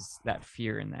traits: is that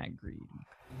fear and that greed.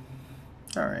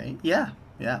 All right. Yeah.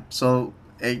 Yeah. So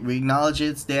we acknowledge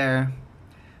it's there.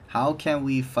 How can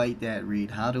we fight that,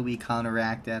 Reed? How do we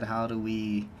counteract that? How do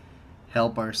we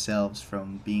help ourselves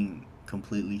from being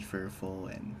completely fearful?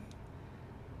 And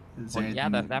is there Well, yeah,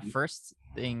 anything that that that first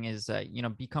thing is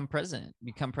become present.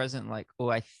 Become present. Like, oh,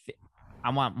 I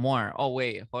want more. Oh,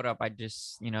 wait, hold up. I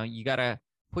just you gotta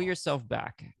put yourself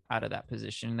back out of that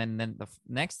position, and then the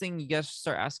next thing you gotta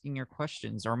start asking your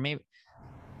questions, or maybe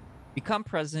become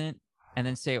present, and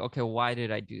then say, okay, why did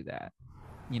I do that?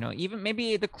 Even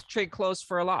maybe the trade closed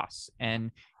for a loss,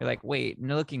 and you're like, wait,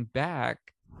 looking back,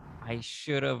 I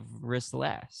should have risked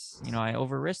less. I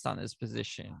over risked on this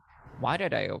position. Why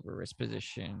did I over risk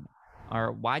position?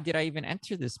 Or why did I even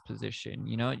enter this position?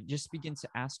 Just begin to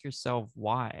ask yourself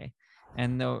why.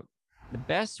 And the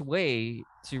best way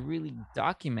to really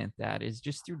document that is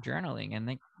just through journaling.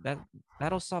 And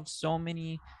that'll solve so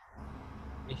many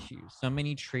issues, so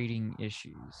many trading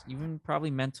issues, even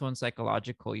probably mental and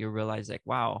psychological. You'll realize like,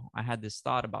 wow, I had this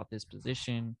thought about this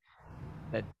position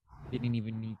that didn't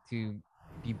even need to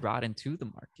be brought into the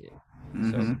market.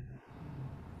 So Mm-hmm.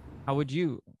 how would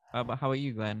you how about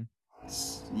you, Glenn?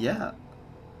 Yeah,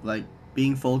 like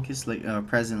being focused, like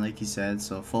present, like you said.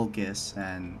 So focus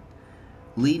and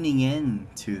leaning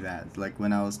into that. Like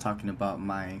when I was talking about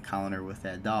my encounter with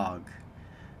that dog,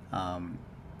 um,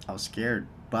 I was scared,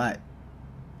 but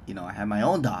I had my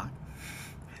own dog,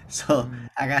 so Mm,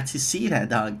 I got to see that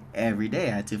dog every day.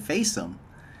 I had to face him.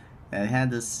 And it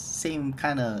had the same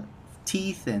kind of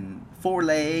teeth and four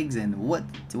legs and what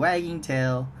wagging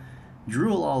tail,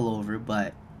 drool all over.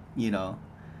 But you know,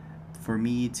 for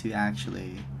me to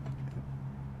actually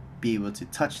be able to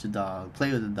touch the dog,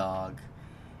 play with the dog,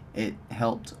 it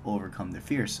helped overcome the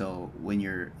fear. So when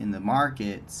you're in the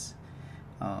markets,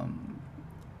 um,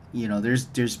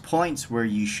 there's points where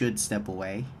you should step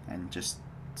away and just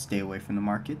stay away from the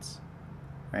markets,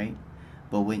 right?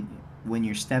 But when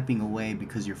you're stepping away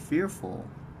because you're fearful,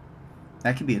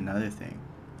 that could be another thing,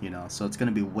 So it's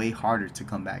gonna be way harder to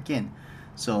come back in.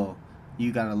 So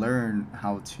you gotta learn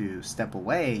how to step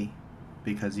away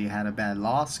because you had a bad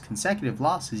loss, consecutive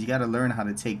losses. You gotta learn how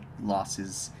to take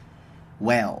losses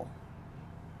well,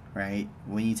 right?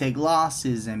 When you take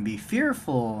losses and be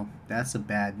fearful, that's a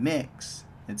bad mix.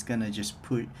 It's gonna just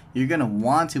put you're gonna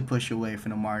want to push away from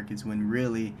the markets when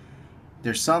really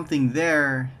there's something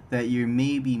there that you're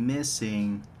maybe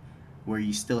missing where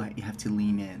you have to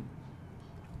lean in.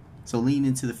 So lean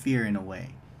into the fear in a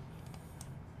way.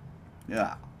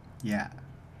 Yeah. Yeah.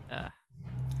 yeah,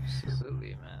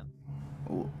 absolutely, man.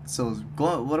 So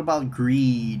what about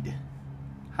greed?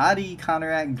 How do you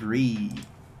counteract greed?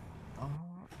 Oh,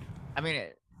 I mean,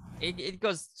 it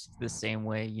goes the same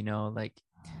way, like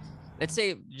let's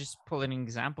say just pull an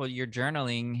example, you're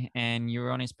journaling and you're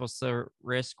only supposed to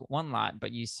risk one lot,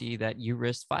 but you see that you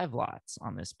risked five lots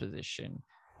on this position.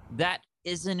 That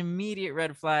is an immediate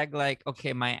red flag. Like,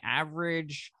 okay, my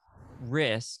average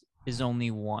risk is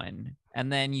only one.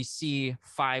 And then you see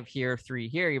five here, three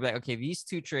here. You're like, okay, these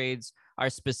two trades are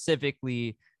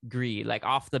specifically greed, like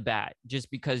off the bat,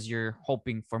 just because you're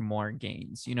hoping for more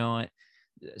gains.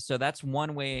 So that's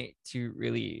one way to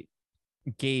really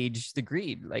gauge the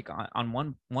greed, like on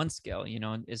one scale,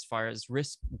 as far as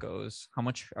risk goes. How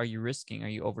much are you risking? Are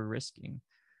you over risking?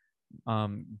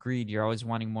 Greed, you're always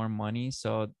wanting more money.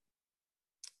 So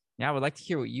yeah, I would like to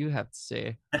hear what you have to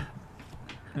say.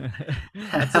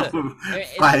 That's a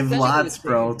it's Five essentially the lots,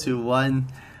 bro, same, to one.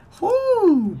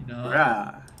 Whoo, you know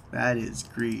bruh. That is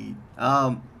greed.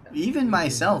 Even absolutely.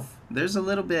 myself, there's a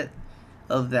little bit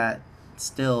of that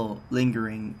still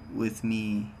lingering with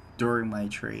me during my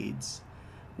trades.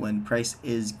 When price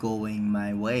is going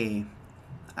my way,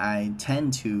 I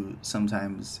tend to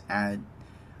sometimes add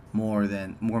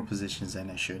more positions than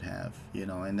I should have,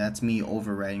 and that's me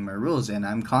overriding my rules, and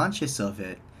I'm conscious of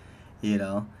it, you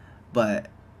know, but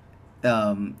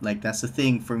like that's the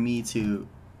thing for me to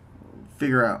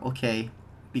figure out. Okay,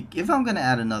 if I'm gonna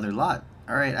add another lot,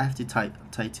 all right, I have to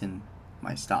tighten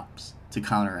my stops to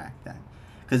counteract that,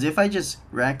 because if I just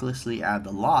recklessly add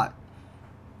the lot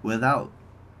without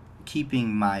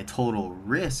keeping my total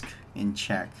risk in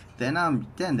check, then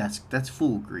that's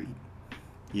full greed,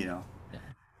 you know. Yeah,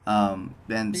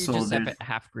 Then so you so just have there's a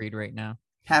half greed right now.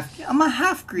 I'm a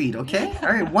half greed, okay? All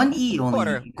right, one E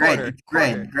quarter only. Great, quarter it's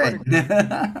quarter great, great. quarter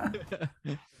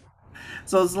greed.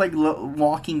 So it's like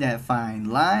walking that fine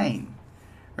line,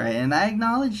 right? And I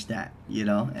acknowledge that,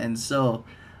 and so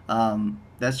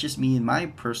that's just me in my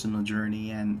personal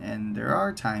journey, and there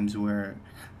are times where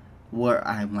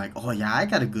I'm like, oh yeah, I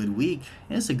got a good week.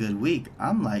 It's a good week.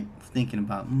 I'm like thinking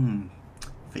about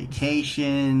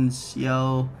vacations,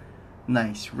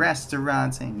 nice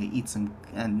restaurants, and eat some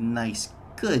nice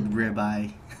good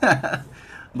ribeye.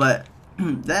 But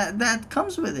that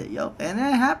comes with it, and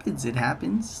it happens. It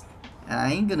happens. And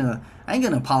I ain't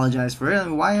gonna apologize for it. I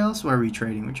mean, why else are we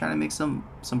trading? We're trying to make some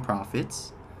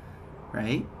profits,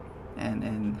 right?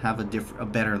 And have a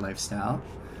better lifestyle.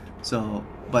 So,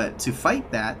 but to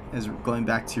fight that, as going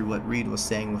back to what Reed was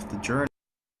saying with the journal,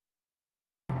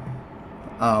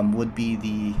 would be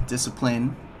the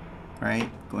discipline, right?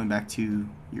 Going back to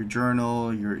your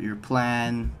journal, your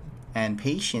plan, and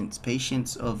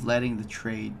patience of letting the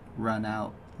trade run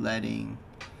out, letting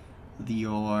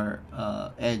your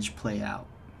edge play out,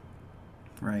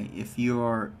 right? If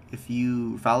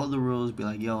you follow the rules, be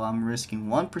like, yo, I'm risking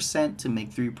 1% to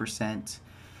make 3%,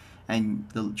 and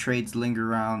the trades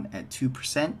linger around at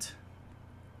 2%.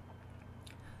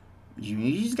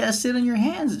 You just gotta sit on your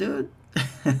hands, dude.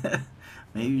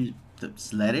 Maybe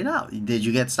Just let it out. Did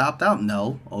you get stopped out?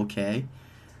 No. Okay.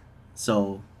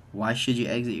 So why should you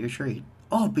exit your trade?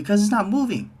 Oh, because it's not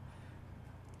moving.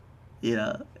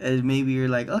 And maybe you're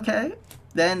like, okay.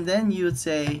 Then you would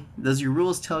say, does your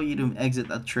rules tell you to exit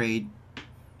a trade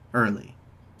early?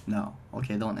 No.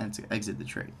 Okay, don't exit the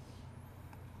trade.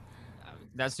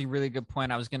 That's a really good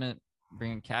point. I was gonna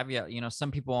bring a caveat.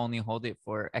 Some people only hold it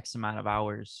for X amount of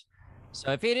hours.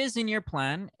 So if it is in your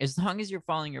plan, as long as you're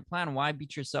following your plan, why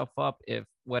beat yourself up if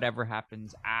whatever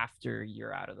happens after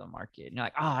you're out of the market? And you're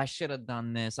like, oh, I should have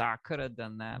done this. I could have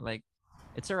done that. Like,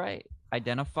 it's all right.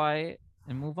 Identify it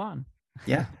and move on.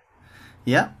 Yeah.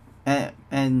 Yeah.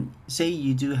 And say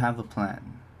you do have a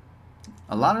plan.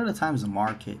 A lot of the times the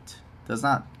market does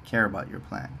not care about your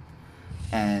plan.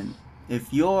 And if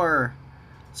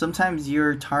sometimes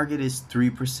your target is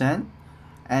 3%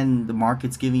 and the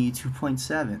market's giving you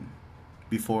 2.7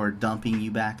 before dumping you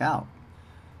back out.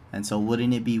 And so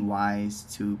wouldn't it be wise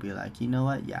to be like, you know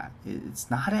what? Yeah,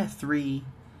 it's not at 3,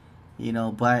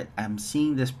 but I'm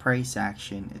seeing this price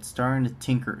action. It's starting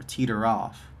to teeter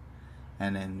off.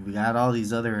 And then we got all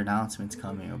these other announcements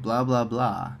coming, or blah, blah,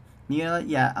 blah.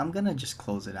 Yeah, I'm going to just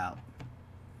close it out.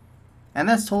 And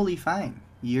that's totally fine.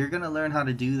 You're going to learn how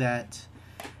to do that.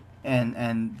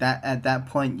 And that at that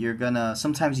point, you're going to,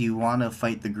 sometimes you want to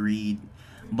fight the greed.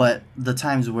 But the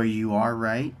times where you are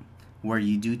right, where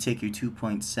you do take your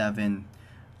 2.7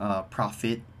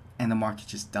 profit and the market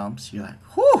just dumps, you're like,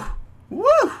 whew,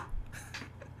 woo!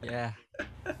 Yeah.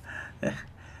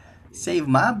 Save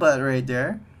my butt right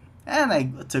there. And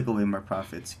I took away my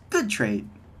profits. Good trade.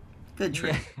 Good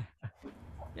trade.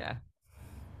 Yeah.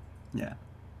 Yeah.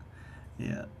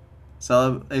 Yeah.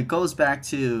 So it goes back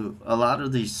to a lot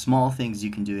of these small things you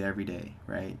can do every day,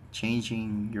 right?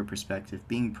 Changing your perspective,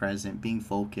 being present, being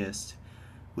focused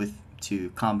to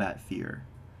combat fear,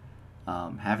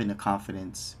 having the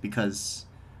confidence, because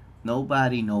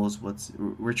nobody knows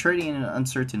we're trading in an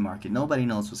uncertain market. Nobody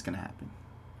knows what's going to happen,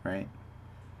 right?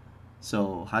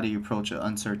 So how do you approach an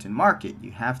uncertain market?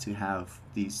 You have to have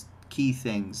these key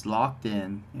things locked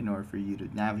in order for you to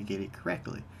navigate it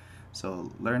correctly.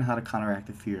 So learn how to counteract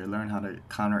the fear, learn how to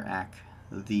counteract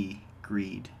the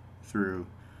greed through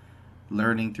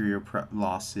learning through your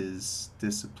losses,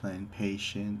 discipline,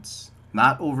 patience,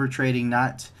 not over trading,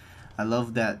 I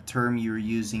love that term you were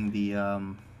using,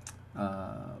 the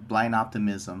blind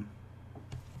optimism.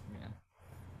 Yeah.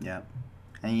 Yep.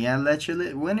 And you gotta let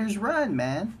your winners run,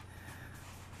 man.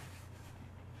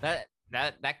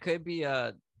 That could be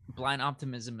a blind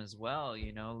optimism as well.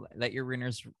 Let your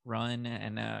winners run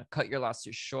and cut your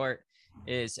losses short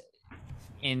is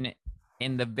in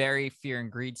the very fear and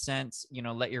greed sense.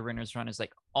 Let your winners run is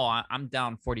like, oh, I'm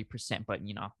down 40%, but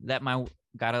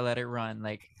gotta let it run.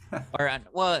 Like, or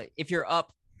well, if you're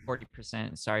up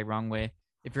 40%, sorry, wrong way.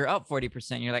 If you're up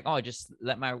 40%, you're like, oh, just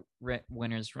let my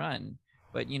winners run.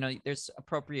 But there's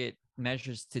appropriate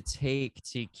measures to take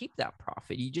to keep that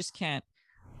profit. You just can't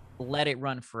let it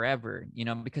run forever,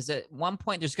 because at one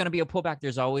point there's going to be a pullback.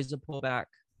 There's always a pullback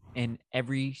in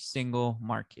every single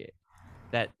market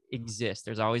that exists.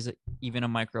 There's always even a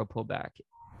micro pullback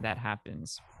that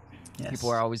happens. Yes. People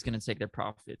are always going to take their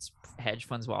profits. Hedge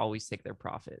funds will always take their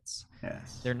profits.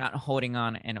 Yes. They're not holding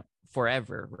on and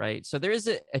forever, right? So there is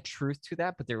a truth to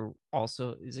that, but there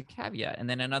also is a caveat. And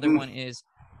then another one is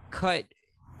cut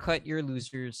your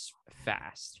losers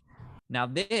fast. Now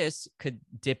this could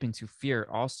dip into fear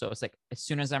also. It's like, as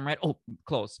soon as I'm right, oh,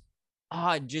 close.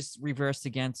 It just reversed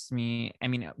against me. I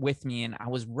mean, with me, and I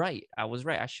was right.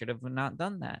 I should have not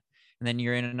done that. And then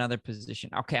you're in another position.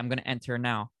 Okay, I'm going to enter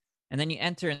now. And then you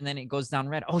enter and then it goes down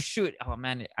red. Oh, shoot. Oh,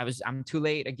 man, I'm too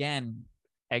late again.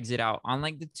 Exit out on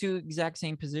like the two exact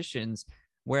same positions.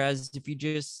 Whereas if you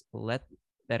just let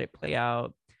it play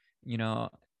out,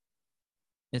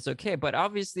 it's okay. But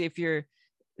obviously, if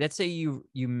let's say you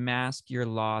mask your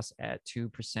loss at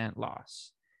 2%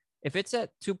 loss. If it's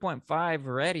at 2.5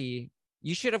 already,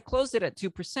 you should have closed it at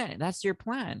 2%. That's your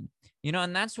plan,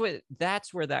 and that's where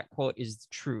that quote is the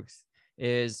truth,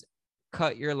 is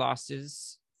cut your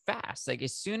losses fast. Like,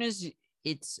 as soon as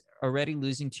it's already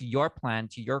losing to your plan,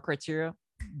 to your criteria,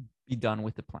 be done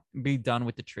with the plan, be done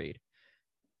with the trade.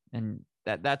 And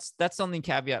that's the only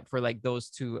caveat for like those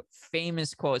two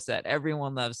famous quotes that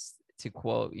everyone loves to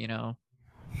quote, Like,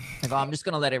 oh, I'm just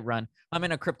gonna let it run. I'm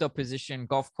in a crypto position,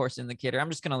 golf course indicator.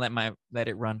 I'm just gonna let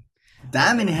it run.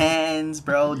 Diamond hands,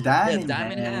 bro. Diamond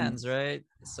hands, right?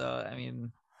 So I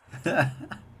mean,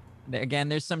 again,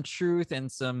 there's some truth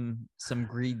and some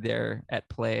greed there at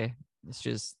play. It's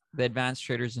just the advanced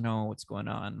traders know what's going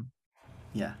on.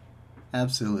 Yeah,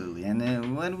 absolutely. And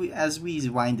then as we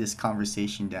wind this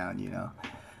conversation down,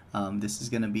 This is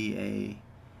gonna be a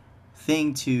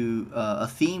theme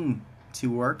to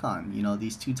work on. You know,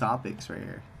 these two topics right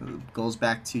here. It goes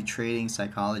back to trading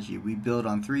psychology. We build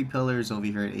on 3 pillars over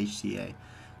here at HTA: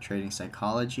 trading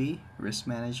psychology, risk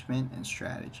management, and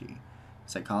strategy.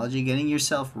 Psychology, getting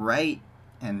yourself right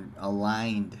and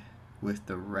aligned with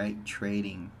the right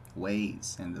trading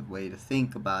ways and the way to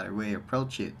think about it, way to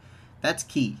approach it. That's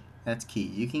key. That's key.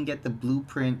 You can get the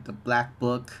blueprint, the black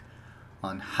book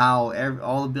on how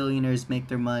all the billionaires make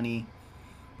their money,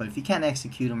 but if you can't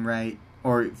execute them right,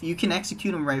 or if you can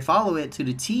execute them right, follow it to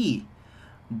the T,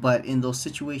 but in those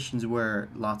situations where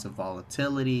lots of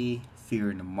volatility, fear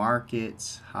in the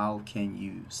markets, how can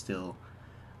you still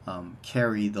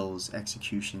carry those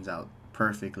executions out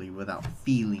perfectly without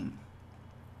feeling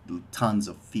tons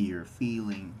of fear,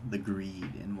 feeling the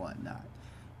greed and whatnot?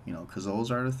 You know, because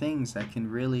those are the things that can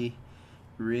really,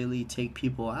 really take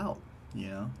people out. You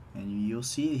know, and you'll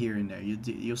see it here and there.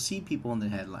 You'll see people in the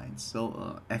headlines.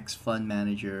 So, ex fund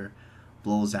manager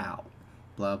blows out,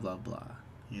 blah blah blah.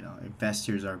 You know,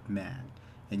 investors are mad,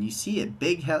 and you see it.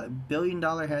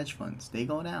 Billion-dollar hedge funds, they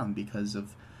go down because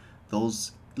of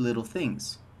those little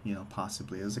things. You know,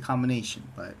 possibly it was a combination,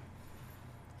 but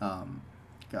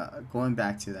going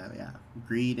back to that, yeah,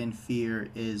 greed and fear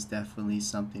is definitely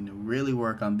something to really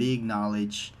work on. Be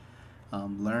acknowledged.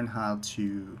 Learn how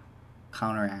to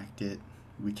counteract it.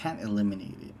 We can't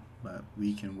eliminate it, but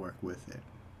we can work with it.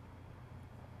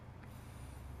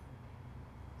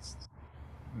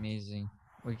 Amazing.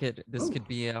 This Oh, could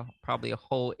be probably a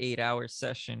whole 8-hour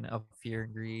session of fear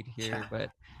and greed here, yeah,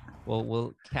 but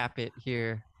we'll cap it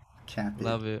here. cap it.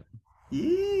 Love it.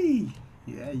 Yee!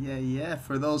 Yeah, yeah, yeah.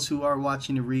 For those who are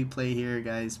watching the replay here,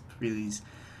 guys, please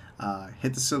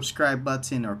hit the subscribe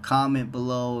button or comment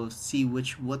below. See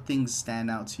what things stand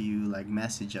out to you. Like,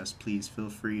 message us, please. Feel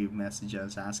free to message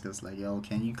us. Ask us, like, yo,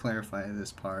 can you clarify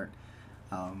this part?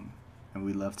 And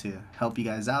we'd love to help you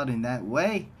guys out in that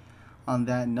way. On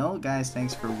that note, guys,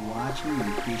 thanks for watching.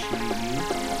 We appreciate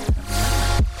you.